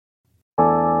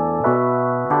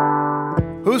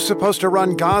Who's supposed to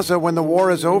run Gaza when the war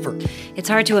is over? It's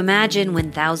hard to imagine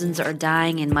when thousands are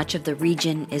dying and much of the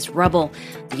region is rubble.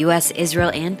 The U.S.,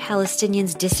 Israel, and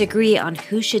Palestinians disagree on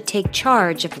who should take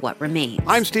charge of what remains.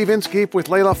 I'm Steve Inskeep with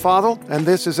Leila Fadel, and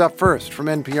this is Up First from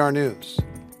NPR News.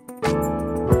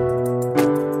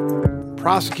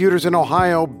 Prosecutors in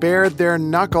Ohio bared their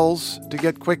knuckles to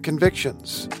get quick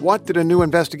convictions. What did a new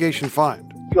investigation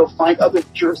find? You'll find other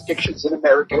jurisdictions in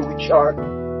America which are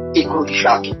equally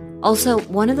shocking. Also,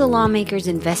 one of the lawmakers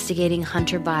investigating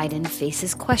Hunter Biden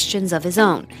faces questions of his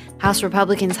own. House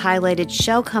Republicans highlighted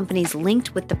shell companies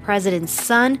linked with the president's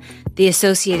son. The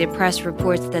Associated Press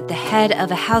reports that the head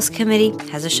of a House committee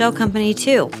has a shell company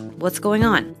too. What's going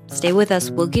on? Stay with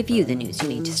us. We'll give you the news you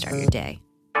need to start your day.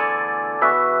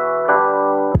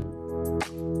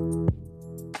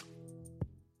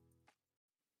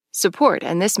 Support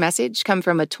and this message come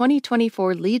from a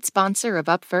 2024 lead sponsor of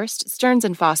Up First, Stearns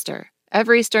 & Foster.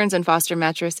 Every Stearns & Foster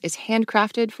mattress is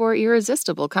handcrafted for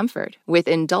irresistible comfort, with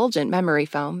indulgent memory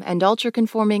foam and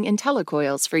ultra-conforming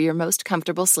IntelliCoils for your most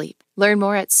comfortable sleep. Learn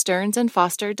more at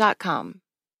stearnsandfoster.com.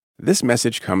 This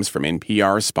message comes from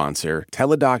NPR sponsor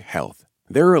Teladoc Health.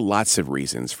 There are lots of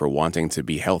reasons for wanting to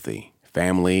be healthy.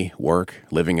 Family, work,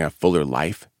 living a fuller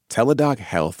life. Teladoc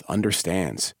Health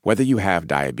understands. Whether you have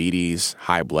diabetes,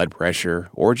 high blood pressure,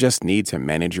 or just need to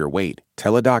manage your weight,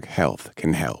 Teladoc Health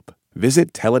can help.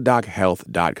 Visit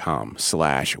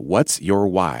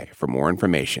teladochealth.com/what'syourwhy for more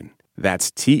information.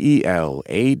 That's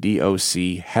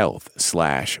TELADOC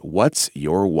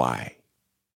health/what'syourwhy.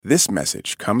 This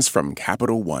message comes from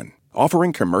Capital One,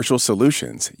 offering commercial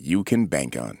solutions you can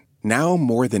bank on. Now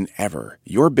more than ever,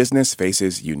 your business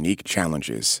faces unique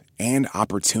challenges and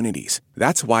opportunities.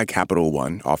 That's why Capital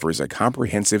One offers a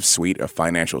comprehensive suite of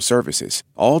financial services,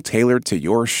 all tailored to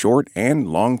your short and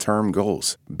long-term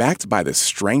goals. Backed by the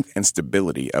strength and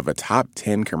stability of a top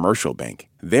 10 commercial bank,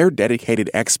 their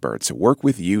dedicated experts work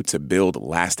with you to build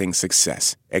lasting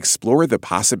success. Explore the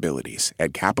possibilities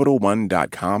at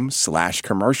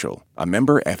CapitalOne.com/commercial, a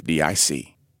member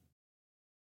FDIC.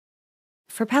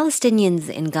 For Palestinians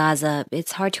in Gaza,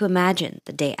 it's hard to imagine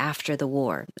the day after the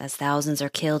war, as thousands are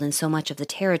killed and so much of the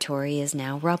territory is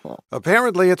now rubble.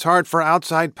 Apparently, it's hard for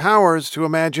outside powers to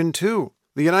imagine, too.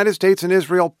 The United States and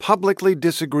Israel publicly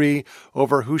disagree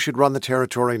over who should run the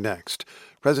territory next.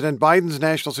 President Biden's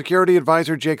national security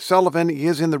advisor, Jake Sullivan,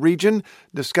 is in the region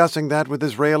discussing that with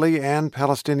Israeli and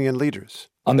Palestinian leaders.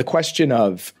 On the question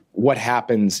of what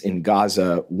happens in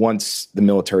Gaza once the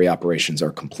military operations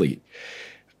are complete,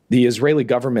 the Israeli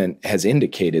government has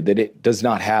indicated that it does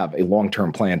not have a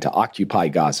long-term plan to occupy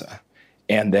Gaza,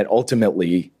 and that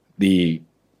ultimately the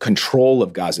control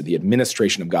of Gaza, the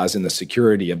administration of Gaza, and the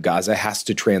security of Gaza has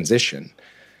to transition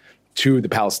to the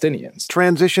Palestinians.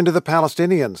 Transition to the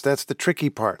Palestinians. That's the tricky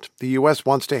part. The U.S.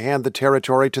 wants to hand the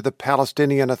territory to the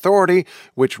Palestinian Authority,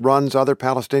 which runs other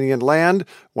Palestinian land,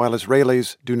 while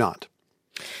Israelis do not.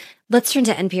 Let's turn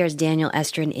to NPR's Daniel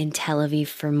Estrin in Tel Aviv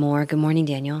for more. Good morning,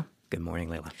 Daniel. Good morning,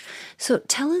 Leila. So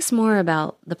tell us more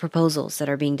about the proposals that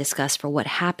are being discussed for what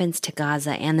happens to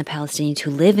Gaza and the Palestinians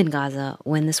who live in Gaza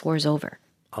when this war is over.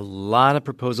 A lot of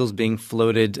proposals being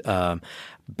floated,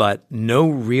 but no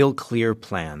real clear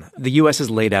plan. The U.S. has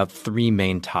laid out three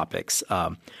main topics.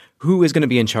 Who is going to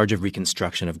be in charge of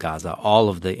reconstruction of Gaza, all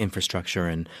of the infrastructure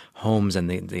and homes and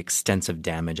the extensive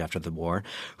damage after the war?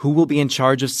 Who will be in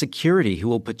charge of security? Who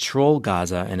will patrol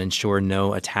Gaza and ensure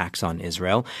no attacks on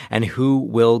Israel? And who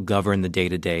will govern the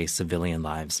day-to-day civilian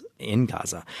lives in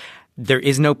Gaza? There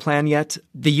is no plan yet.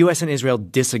 The U.S. and Israel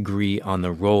disagree on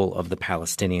the role of the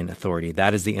Palestinian Authority.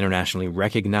 That is the internationally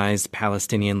recognized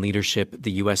Palestinian leadership.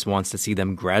 The U.S. wants to see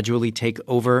them gradually take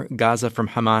over Gaza from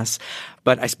Hamas.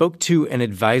 But I spoke to an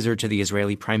advisor to the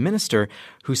Israeli prime minister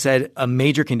who said a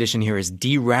major condition here is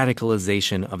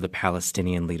de-radicalization of the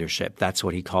Palestinian leadership. That's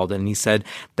what he called it. And he said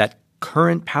that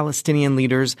current Palestinian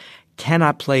leaders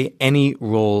cannot play any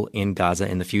role in Gaza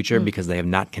in the future because they have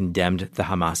not condemned the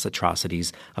Hamas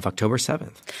atrocities of October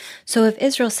 7th. So if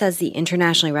Israel says the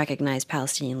internationally recognized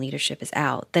Palestinian leadership is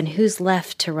out, then who's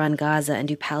left to run Gaza, and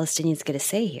do Palestinians get a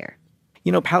say here?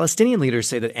 You know, Palestinian leaders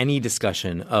say that any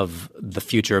discussion of the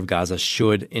future of Gaza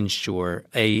should ensure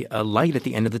a light at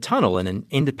the end of the tunnel and an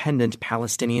independent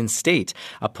Palestinian state,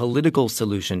 a political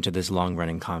solution to this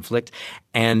long-running conflict.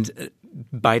 And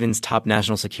Biden's top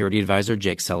national security advisor,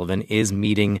 Jake Sullivan, is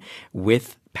meeting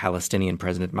with Palestinian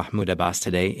President Mahmoud Abbas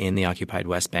today in the occupied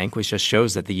West Bank, which just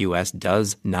shows that the U.S.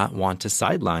 does not want to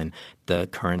sideline the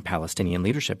current Palestinian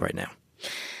leadership right now.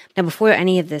 Now, before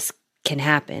any of this can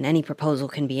happen, any proposal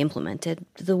can be implemented,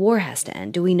 the war has to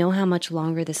end. Do we know how much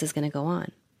longer this is going to go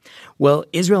on? Well,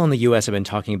 Israel and the U.S. have been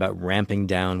talking about ramping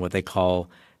down what they call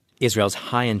Israel's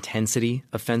high-intensity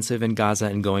offensive in Gaza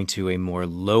and going to a more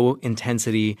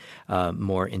low-intensity,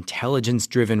 more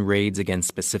intelligence-driven raids against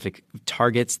specific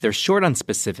targets. They're short on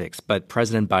specifics, but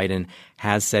President Biden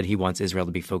has said he wants Israel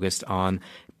to be focused on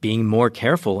being more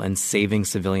careful and saving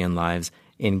civilian lives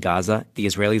in Gaza. The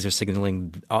Israelis are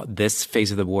signaling this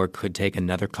phase of the war could take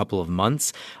another couple of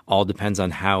months. All depends on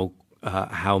how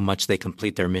much they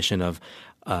complete their mission of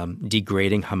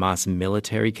degrading Hamas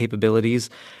military capabilities.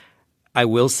 I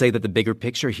will say that the bigger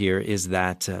picture here is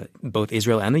that both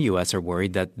Israel and the U.S. are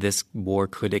worried that this war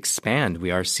could expand.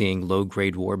 We are seeing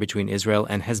low-grade war between Israel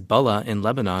and Hezbollah in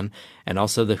Lebanon, and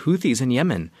also the Houthis in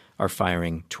Yemen are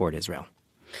firing toward Israel.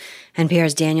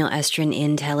 NPR's Daniel Estrin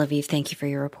in Tel Aviv. Thank you for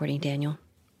your reporting, Daniel.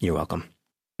 You're welcome.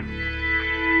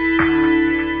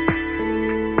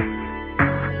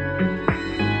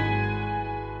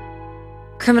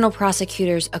 Criminal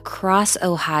prosecutors across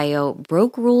Ohio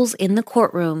broke rules in the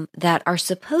courtroom that are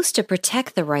supposed to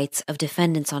protect the rights of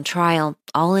defendants on trial,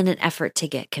 all in an effort to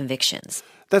get convictions.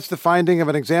 That's the finding of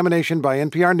an examination by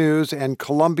NPR News and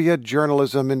Columbia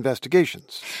Journalism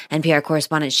Investigations. NPR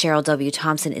correspondent Cheryl W.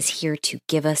 Thompson is here to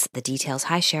give us the details.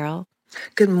 Hi, Cheryl.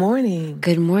 Good morning.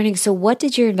 Good morning. So what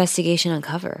did your investigation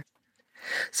uncover?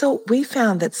 So we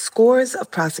found that scores of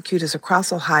prosecutors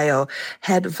across Ohio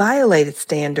had violated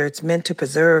standards meant to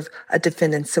preserve a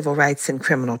defendant's civil rights in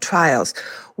criminal trials.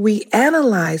 We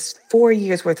analyzed 4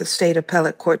 years' worth of state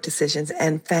appellate court decisions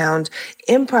and found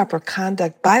improper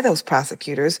conduct by those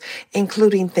prosecutors,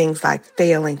 including things like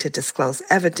failing to disclose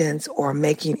evidence or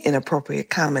making inappropriate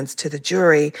comments to the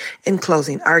jury in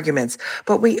closing arguments.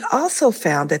 But we also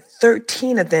found that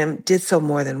 13 of them did so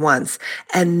more than once,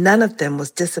 and none of them was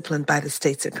disciplined by the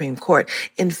state Supreme Court.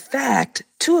 In fact,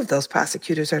 2 of those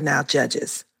prosecutors are now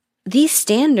judges. These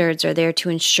standards are there to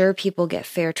ensure people get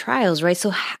fair trials, right?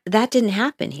 So that didn't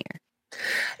happen here.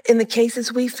 In the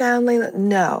cases we found, Layla,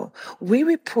 no. We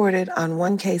reported on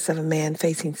one case of a man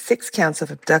facing 6 counts of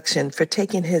abduction for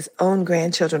taking his own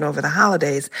grandchildren over the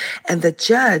holidays, and the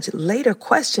judge later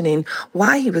questioning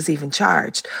why he was even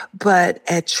charged. But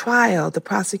at trial, the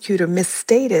prosecutor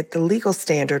misstated the legal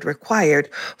standard required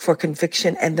for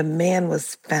conviction, and the man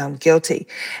was found guilty.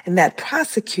 And that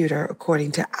prosecutor,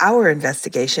 according to our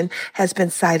investigation, has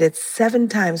been cited 7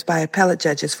 times by appellate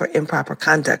judges for improper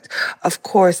conduct. Of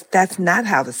course, that's not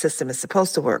how the system is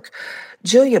supposed to work.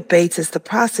 Julia Bates is the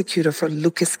prosecutor for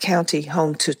Lucas County,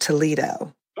 home to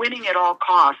Toledo. Winning at all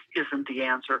costs isn't the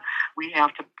answer. We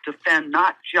have to defend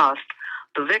not just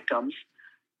the victims,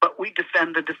 but we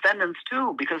defend the defendants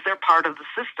too, because they're part of the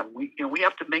system. We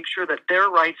have to make sure that their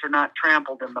rights are not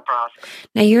trampled in the process.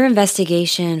 Now, your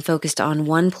investigation focused on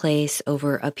one place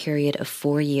over a period of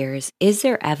 4 years. Is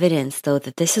there evidence, though,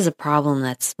 that this is a problem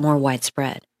that's more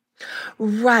widespread?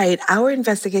 Right. Our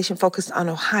investigation focused on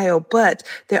Ohio, but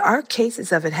there are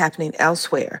cases of it happening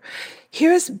elsewhere.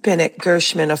 Here's Bennett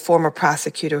Gershman, a former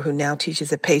prosecutor who now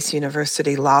teaches at Pace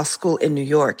University Law School in New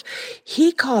York.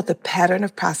 He called the pattern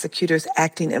of prosecutors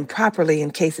acting improperly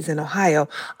in cases in Ohio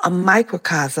a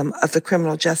microcosm of the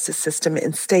criminal justice system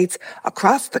in states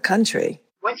across the country.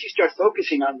 Once you start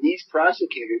focusing on these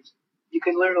prosecutors, you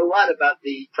can learn a lot about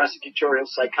the prosecutorial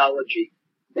psychology,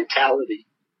 mentality,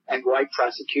 and why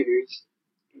prosecutors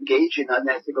engage in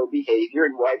unethical behavior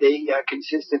and why they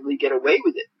consistently get away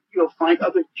with it. You'll find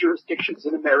other jurisdictions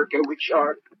in America which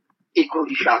are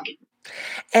equally shocking.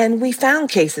 And we found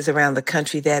cases around the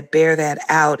country that bear that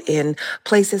out. In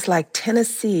places like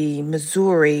Tennessee,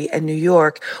 Missouri, and New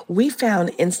York, we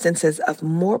found instances of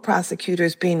more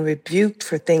prosecutors being rebuked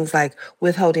for things like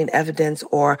withholding evidence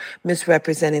or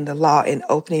misrepresenting the law in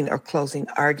opening or closing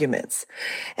arguments.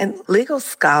 And legal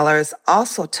scholars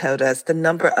also told us the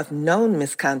number of known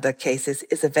misconduct cases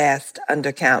is a vast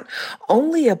undercount.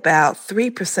 Only about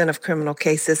 3% of criminal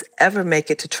cases ever make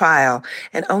it to trial,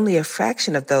 and only a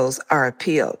fraction of those are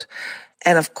appealed.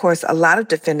 And of course, a lot of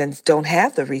defendants don't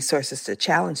have the resources to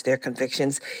challenge their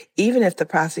convictions, even if the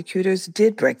prosecutors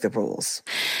did break the rules.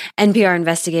 NPR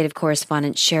investigative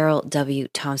correspondent Cheryl W.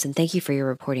 Thompson, thank you for your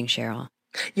reporting, Cheryl.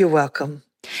 You're welcome.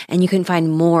 And you can find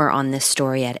more on this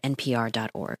story at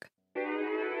npr.org.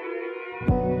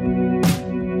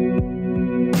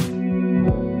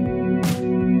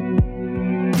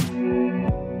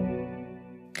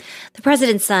 The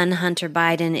president's son, Hunter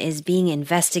Biden, is being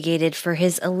investigated for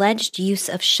his alleged use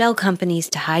of shell companies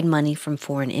to hide money from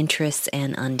foreign interests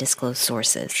and undisclosed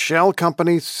sources. Shell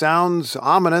company sounds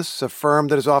ominous, a firm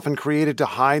that is often created to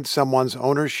hide someone's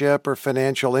ownership or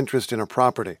financial interest in a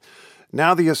property.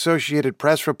 Now the Associated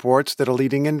Press reports that a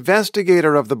leading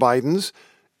investigator of the Bidens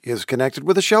is connected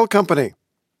with a shell company.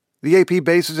 The AP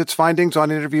bases its findings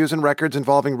on interviews and records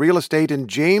involving real estate in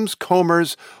James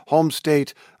Comer's home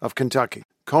state of Kentucky.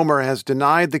 Comer has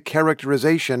denied the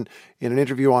characterization in an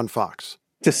interview on Fox.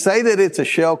 To say that it's a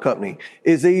shell company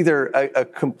is either a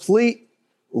complete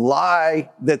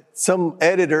lie that some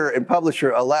editor and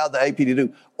publisher allowed the AP to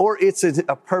do, or it's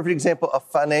a perfect example of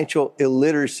financial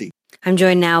illiteracy. I'm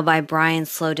joined now by Brian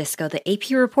Slodisco, the AP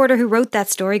reporter who wrote that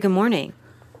story. Good morning.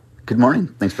 Good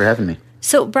morning. Thanks for having me.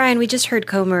 So, Brian, we just heard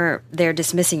Comer there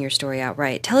dismissing your story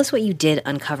outright. Tell us what you did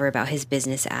uncover about his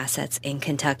business assets in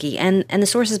Kentucky and the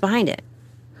sources behind it.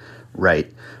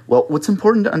 Right. Well, what's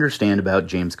important to understand about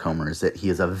James Comer is that he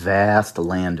is a vast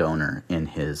landowner in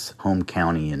his home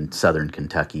county in southern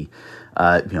Kentucky.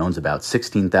 He owns about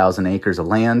 16,000 acres of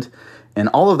land, and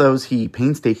all of those he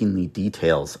painstakingly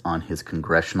details on his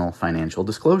congressional financial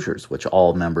disclosures, which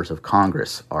all members of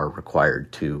Congress are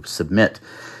required to submit.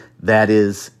 That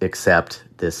is, except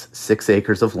this 6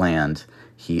 acres of land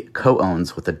he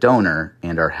co-owns with a donor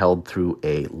and are held through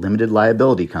a limited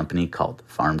liability company called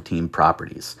Farm Team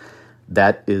Properties.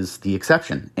 That is the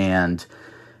exception. And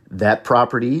that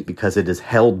property, because it is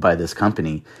held by this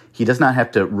company, he does not have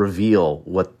to reveal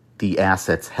what the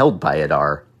assets held by it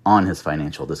are on his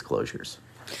financial disclosures.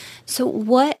 So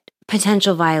what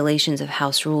potential violations of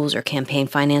House rules or campaign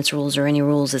finance rules or any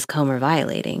rules is Comer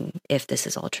violating, if this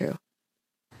is all true?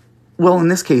 Well, in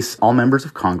this case, all members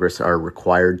of Congress are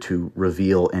required to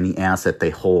reveal any asset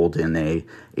they hold in a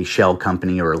shell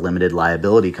company or a limited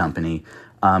liability company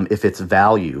if its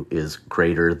value is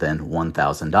greater than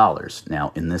 $1,000.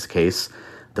 Now, in this case,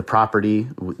 the property,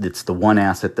 it's the one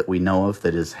asset that we know of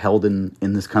that is held in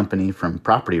this company from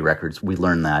property records. We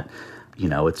learned that,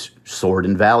 it's soared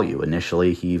in value.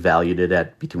 Initially, he valued it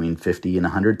at between $50,000 and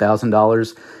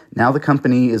 $100,000. Now the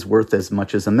company is worth as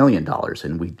much as $1 million,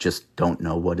 and we just don't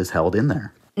know what is held in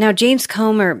there. Now, James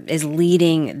Comer is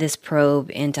leading this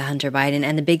probe into Hunter Biden,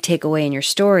 and the big takeaway in your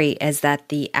story is that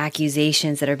the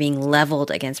accusations that are being leveled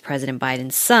against President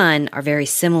Biden's son are very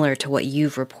similar to what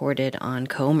you've reported on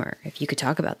Comer. If you could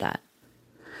talk about that.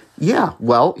 Yeah,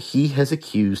 well, he has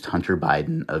accused Hunter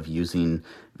Biden of using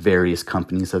various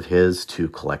companies of his to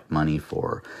collect money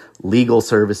for legal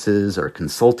services or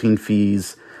consulting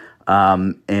fees.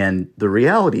 And the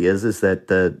reality is that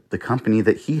the company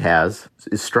that he has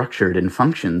is structured and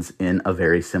functions in a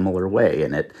very similar way.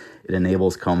 And it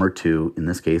enables Comer to, in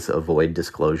this case, avoid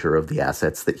disclosure of the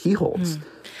assets that he holds.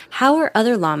 How are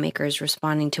other lawmakers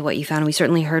responding to what you found? We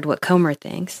certainly heard what Comer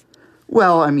thinks.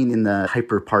 Well, in the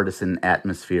hyper-partisan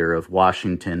atmosphere of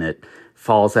Washington, it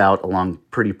falls out along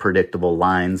pretty predictable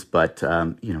lines, but,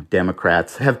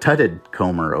 Democrats have tutted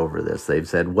Comer over this. They've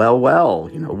said, well,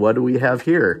 what do we have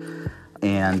here?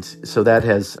 And so that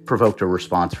has provoked a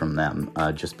response from them,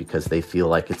 just because they feel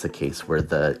like it's a case where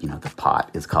the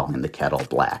pot is calling the kettle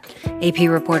black. AP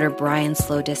reporter Brian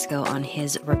Slodisco on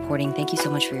his reporting. Thank you so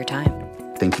much for your time.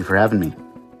 Thank you for having me.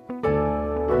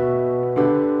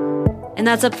 And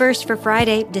that's Up First for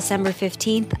Friday, December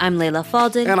 15th. I'm Layla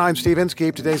Falden. And I'm Steve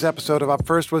Inskeep. Today's episode of Up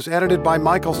First was edited by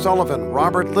Michael Sullivan,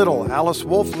 Robert Little, Alice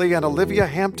Wolfley, and Olivia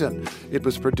Hampton. It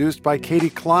was produced by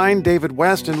Katie Klein, David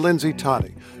West, and Lindsay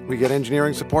Toddy. We get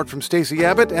engineering support from Stacey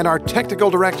Abbott, and our technical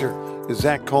director is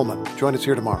Zach Coleman. Join us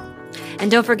here tomorrow.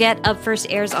 And don't forget, Up First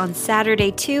airs on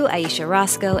Saturday, too. Aisha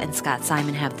Roscoe and Scott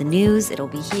Simon have the news. It'll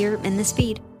be here in this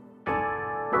feed.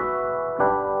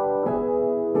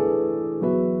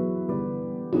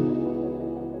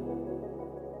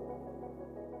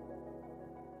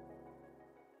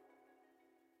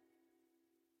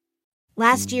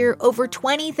 Last year, over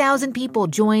 20,000 people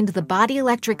joined the Body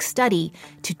Electric study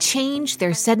to change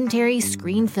their sedentary,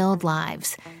 screen-filled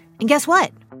lives. And guess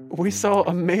what? We saw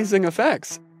amazing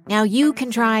effects. Now you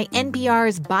can try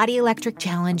NPR's Body Electric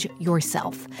Challenge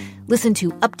yourself. Listen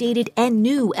to updated and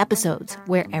new episodes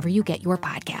wherever you get your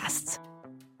podcasts.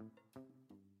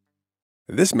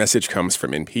 This message comes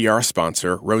from NPR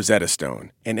sponsor Rosetta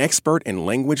Stone, an expert in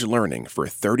language learning for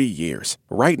 30 years.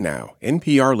 Right now,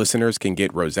 NPR listeners can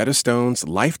get Rosetta Stone's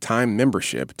lifetime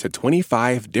membership to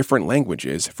 25 different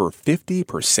languages for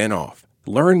 50% off.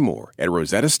 Learn more at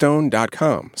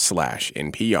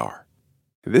rosettastone.com/NPR.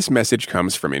 This message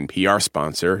comes from NPR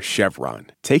sponsor Chevron,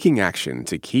 taking action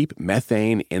to keep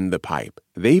methane in the pipe.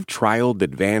 They've trialed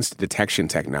advanced detection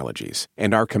technologies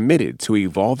and are committed to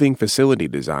evolving facility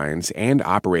designs and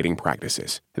operating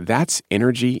practices. That's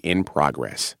energy in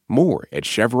progress. More at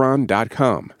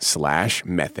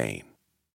chevron.com/methane.